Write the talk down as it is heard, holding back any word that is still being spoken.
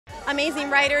Amazing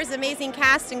writers, amazing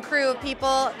cast and crew of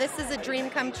people. This is a dream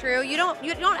come true. You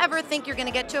don't ever think you're going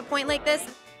to get to a point like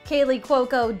this. Kaley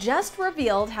Cuoco just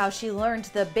revealed how she learned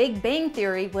the Big Bang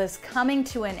Theory was coming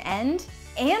to an end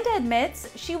and admits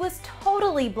she was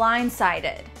totally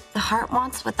blindsided. The heart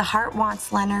wants what the heart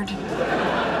wants, Leonard.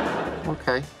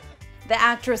 Okay. The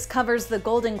actress covers the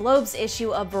Golden Globes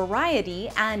issue of Variety,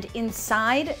 and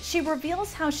inside, she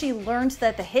reveals how she learned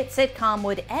that the hit sitcom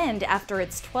would end after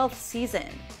its 12th season.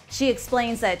 She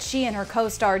explains that she and her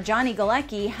co-star Johnny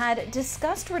Galecki had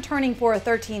discussed returning for a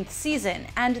 13th season,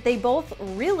 and they both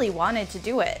really wanted to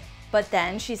do it. But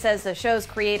then, she says the show's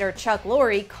creator Chuck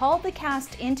Lorre called the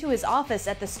cast into his office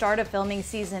at the start of filming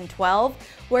season 12,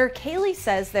 where Kaley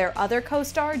says their other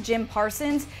co-star, Jim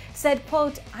Parsons, said,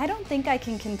 quote, "I don't think I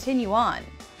can continue on."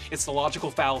 It's the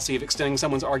logical fallacy of extending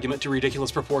someone's argument to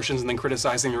ridiculous proportions and then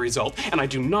criticizing the result, and I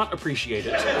do not appreciate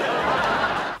it.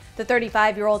 The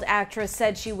 35-year-old actress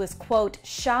said she was, quote,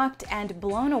 "shocked and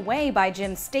blown away by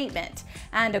Jim's statement."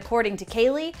 And according to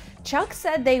Kaley, Chuck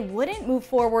said they wouldn't move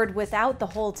forward without the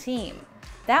whole team.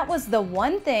 That was the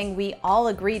one thing we all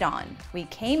agreed on. We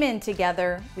came in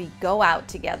together, we go out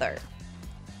together.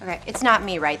 Okay, it's not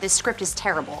me, right? This script is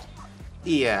terrible.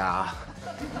 Yeah.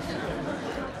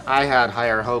 I had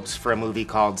higher hopes for a movie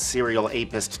called Serial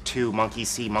Apist 2 Monkey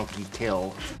See, Monkey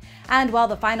Kill. And while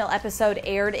the final episode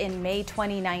aired in May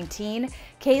 2019,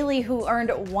 Kaley, who earned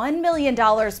 $1 million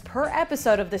per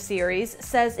episode of the series,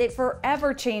 says it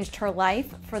forever changed her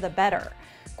life for the better.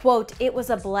 Quote, "It was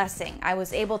a blessing. I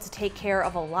was able to take care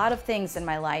of a lot of things in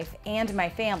my life and my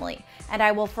family, and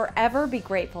I will forever be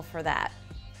grateful for that."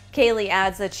 Kaley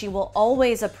adds that she will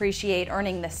always appreciate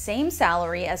earning the same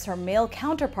salary as her male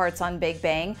counterparts on Big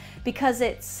Bang because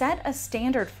it set a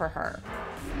standard for her.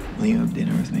 Will you have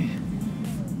dinner with me?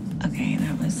 Okay,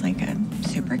 that was like a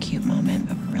super cute moment,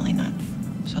 but we're really not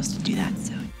supposed to do that,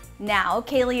 so. Now,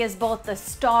 Kaley is both the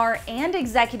star and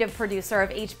executive producer of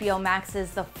HBO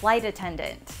Max's The Flight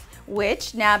Attendant,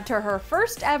 which nabbed her her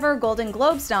first ever Golden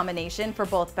Globes nomination for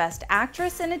both Best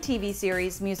Actress in a TV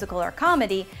Series, Musical or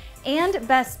Comedy, and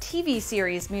Best TV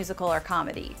Series, Musical or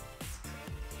Comedy.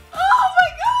 Oh my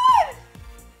God!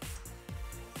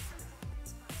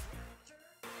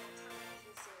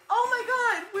 Oh my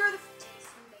God, we're the...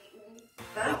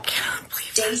 I can't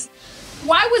believe this.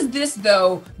 Why was this,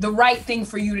 though, the right thing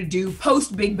for you to do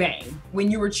post Big Bang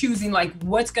when you were choosing, like,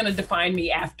 what's going to define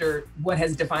me after what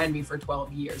has defined me for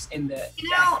 12 years in the...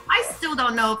 I still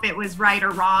don't know if it was right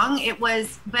or wrong. It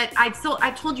was, but I've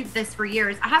told you this for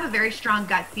years. I have a very strong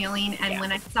gut feeling. And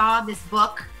when I saw this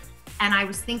book and I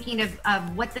was thinking of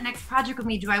what the next project would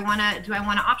be, do I want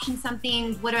to option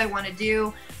something? What do I want to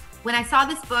do? When I saw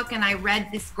this book and I read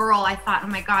this girl, I thought, oh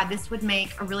my God, this would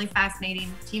make a really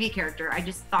fascinating TV character. I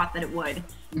just thought that it would.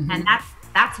 Mm-hmm. And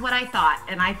that's what I thought.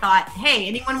 And I thought, hey,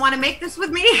 anyone want to make this with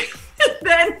me?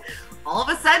 Then all of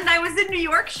a sudden I was in New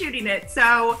York shooting it.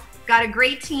 So got a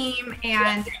great team.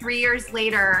 And 3 years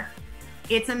later,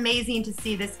 it's amazing to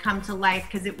see this come to life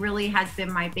because it really has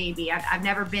been my baby. I've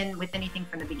never been with anything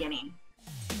from the beginning.